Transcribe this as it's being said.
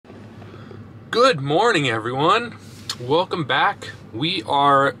Good morning, everyone. Welcome back. We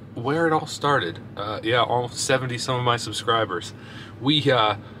are where it all started. Yeah, almost 70 some of my subscribers.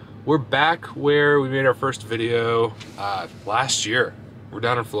 We're back where we made our first video last year. We're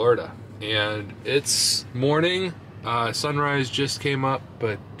down in Florida, and it's morning. Sunrise just came up,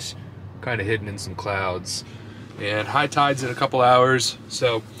 but kind of hidden in some clouds. And high tide's in a couple hours,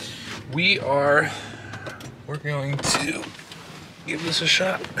 so we're going to give this a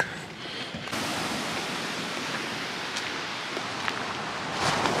shot.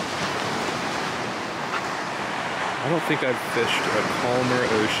 I don't think I've fished a calmer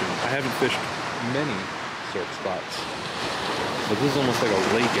ocean. I haven't fished many surf spots, but this is almost like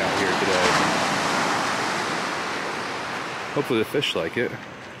a lake out here today. Hopefully the fish like it.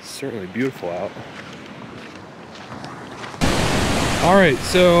 It's certainly beautiful out. Alright,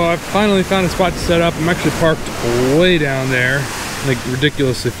 so I finally found a spot to set up. I'm actually parked way down there, like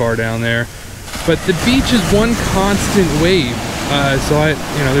ridiculously far down there. But the beach is one constant wave. So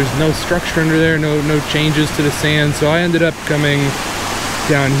there's no structure under there, no changes to the sand. So I ended up coming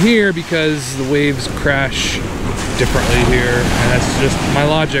down here because the waves crash differently here. And that's just my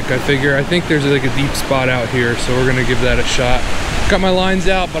logic, I figure. I think there's like a deep spot out here, so we're gonna give that a shot. Got my lines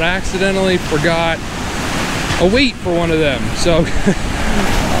out, but I accidentally forgot a weight for one of them. So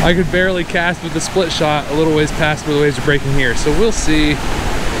I could barely cast with the split shot a little ways past where the waves are breaking here. So we'll see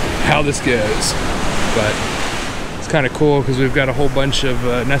how this goes. But kind of cool because we've got a whole bunch of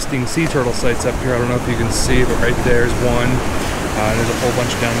nesting sea turtle sites up here. I don't know if you can see, but right there's one. There's a whole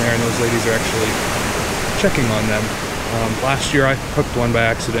bunch down there, and those ladies are actually checking on them. Last year I hooked one by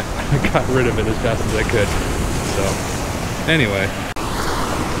accident. I got rid of it as fast as I could. So anyway,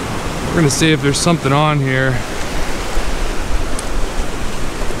 we're gonna see if there's something on here.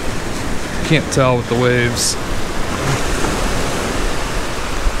 Can't tell with the waves.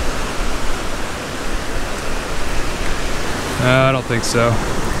 I don't think so.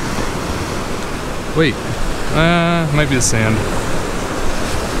 Wait, might be the sand.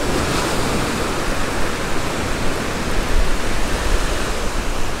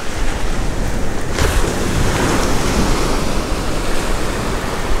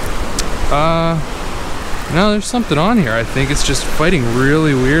 No, there's something on here. I think it's just fighting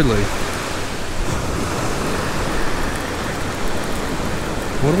really weirdly.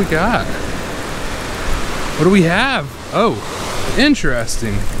 What do we got? What do we have? Oh,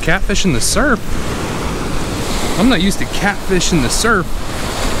 interesting. Catfish in the surf. I'm not used to catfish in the surf.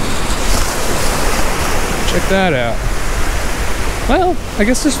 Check that out. Well, I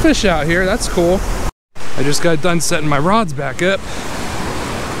guess there's fish out here. That's cool. I just got done setting my rods back up,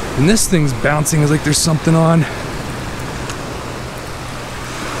 and this thing's bouncing as like there's something on.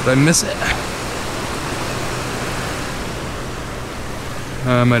 Did I miss it?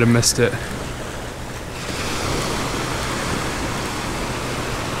 I might have missed it.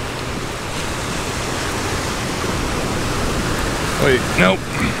 Wait, nope.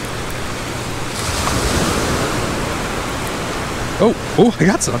 Oh, I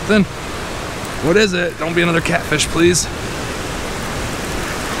got something. What is it? Don't be another catfish, please.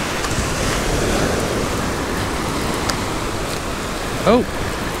 Oh.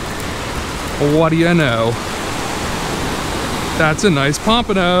 Well, what do you know? That's a nice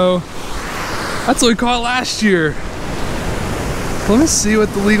pompano. That's what we caught last year. Let me see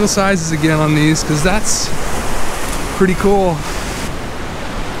what the legal size is again on these, because that's pretty cool.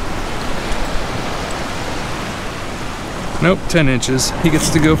 Nope, 10 inches. He gets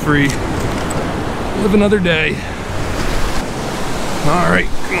to go free. Live another day. All right,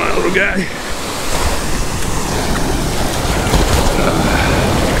 come on, little guy.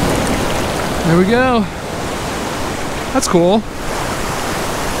 There we go. That's cool.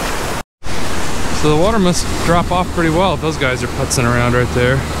 So the water must drop off pretty well if those guys are putzing around right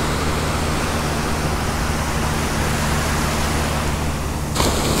there.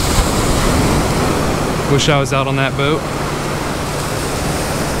 Wish I was out on that boat.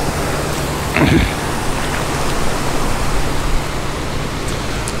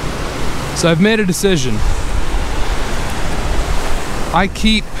 So I've made a decision.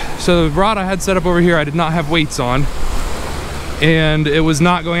 So the rod I had set up over here, I did not have weights on, and it was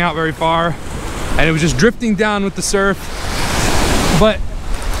not going out very far, and it was just drifting down with the surf. But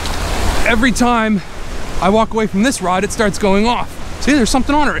every time I walk away from this rod, it starts going off. See, there's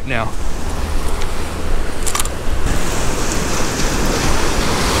something on it right now.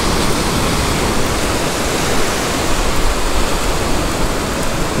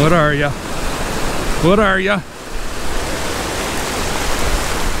 What are ya? What are ya?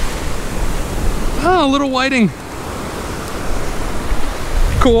 Oh, a little whiting.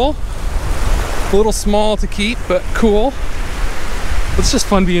 Cool. A little small to keep, but cool. It's just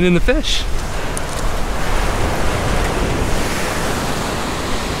fun being in the fish.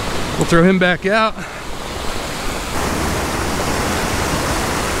 We'll throw him back out.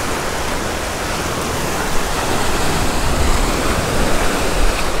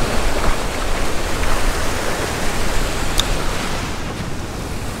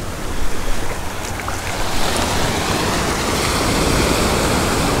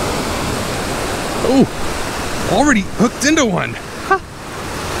 Oh, already hooked into one. Huh.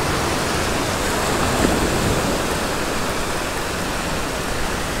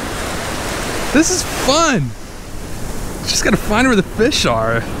 This is fun. Just gotta find where the fish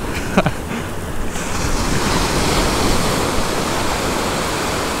are.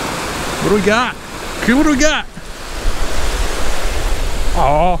 What do we got? What do we got?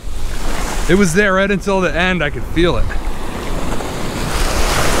 Oh, it was there right until the end. I could feel it.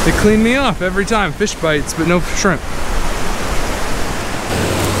 They clean me off every time. Fish bites, but no shrimp.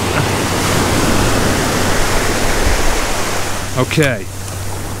 Okay.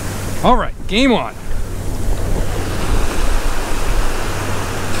 All right, game on.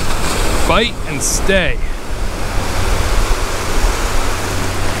 Bite and stay.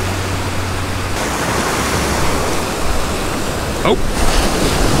 Oh.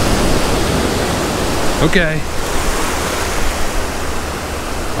 Okay.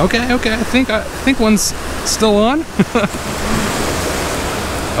 Okay. I think one's still on.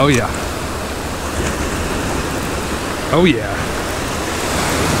 Oh yeah. Oh yeah.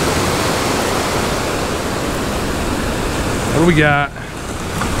 What do we got?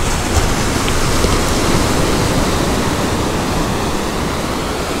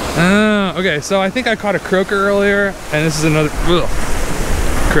 Okay, so I think I caught a croaker earlier, and this is another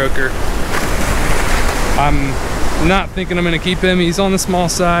croaker. I'm not thinking I'm gonna keep him. He's on the small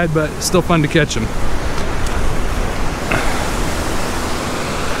side, but still fun to catch him.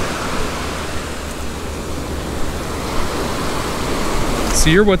 So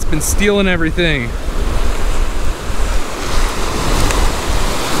you're what's been stealing everything.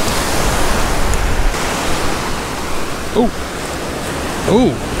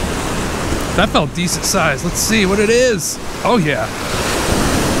 Oh, that felt decent size. Let's see what it is. Oh yeah.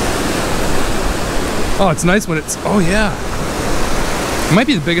 Oh, it's nice when it's, oh yeah. It might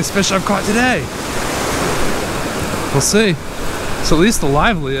be the biggest fish I've caught today. We'll see. So at least the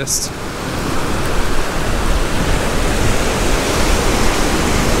liveliest.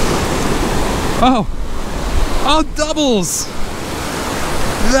 Oh, doubles.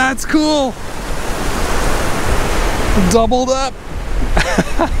 That's cool. Doubled up.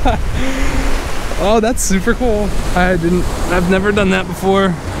 Oh, that's super cool. I've never done that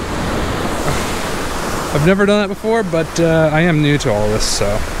before. But I am new to all this,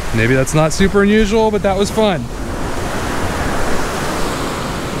 so maybe that's not super unusual, but that was fun.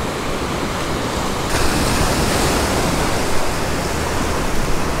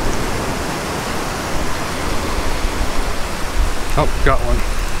 Oh, got one.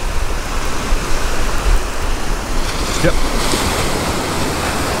 Yep.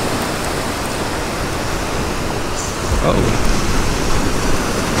 Oh.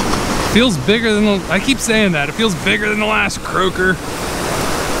 Feels bigger than the, I keep saying that, it feels bigger than the last croaker.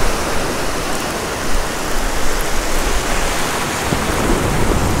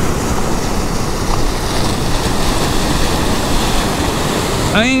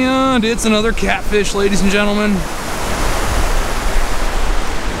 And it's another catfish, ladies and gentlemen.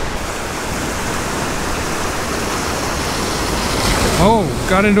 Oh,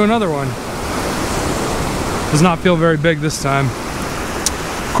 got into another one. Does not feel very big this time.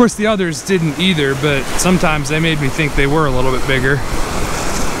 Of course, the others didn't either, but sometimes they made me think they were a little bit bigger.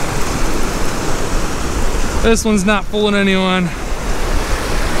 This one's not fooling anyone.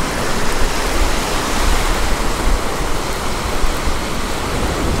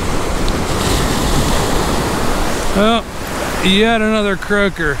 Oh, yet another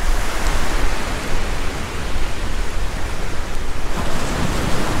croaker.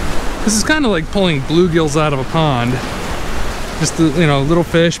 This is kind of like pulling bluegills out of a pond. Just, you know, little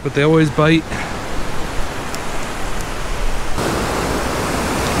fish, but they always bite.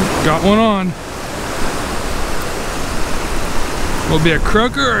 Got one on. Will it be a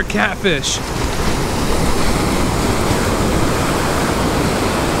croaker or a catfish?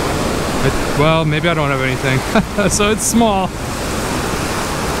 Well, maybe I don't have anything. So it's small.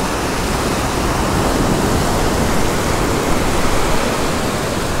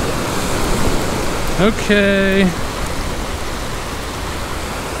 Okay.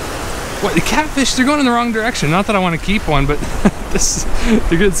 What, the catfish, they're going in the wrong direction. Not that I want to keep one, but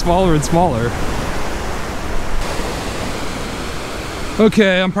they're getting smaller and smaller.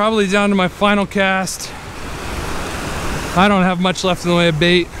 Okay, I'm probably down to my final cast. I don't have much left in the way of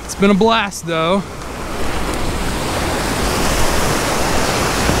bait. It's been a blast though.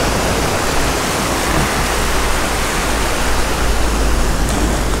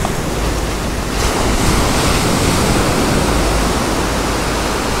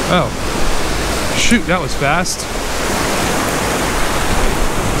 Oh, shoot, that was fast.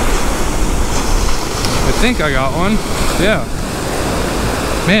 I think I got one. Yeah.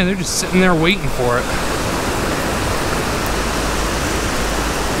 Man, they're just sitting there waiting for it.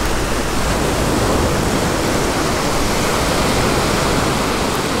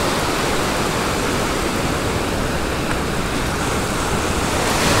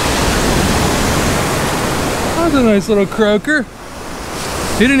 That's a nice little croaker.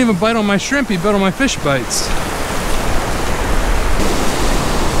 He didn't even bite on my shrimp, he bit on my fish bites.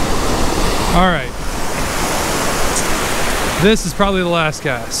 All right. This is probably the last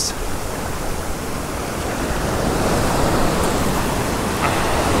cast.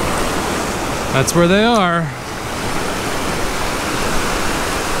 That's where they are.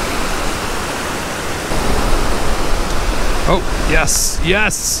 Oh, yes,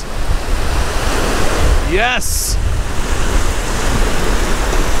 yes. Yes.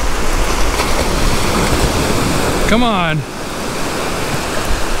 Come on.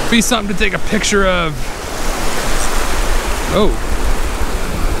 Be something to take a picture of. Oh.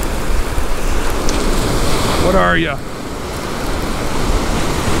 What are you?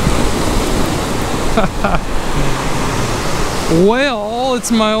 Well,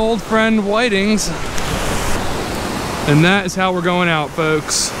 it's my old friend Whitings. And that is how we're going out,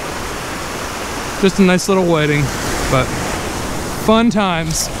 folks. Just a nice little wedding, but fun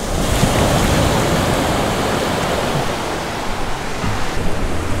times.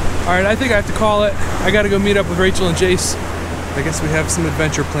 All right, I think I have to call it. I gotta go meet up with Rachel and Jace. I guess we have some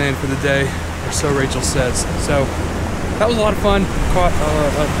adventure planned for the day, or so Rachel says. So that was a lot of fun. Caught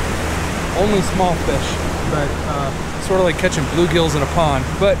only small fish, but sort of like catching bluegills in a pond,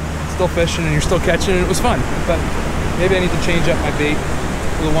 but still fishing and you're still catching, and it was fun. But maybe I need to change up my bait.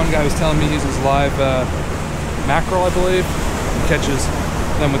 The one guy was telling me he uses live mackerel, I believe. He catches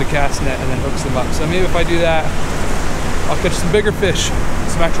them with a cast net and then hooks them up. So maybe if I do that, I'll catch some bigger fish,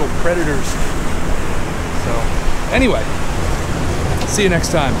 some actual predators. So anyway, see you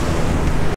next time.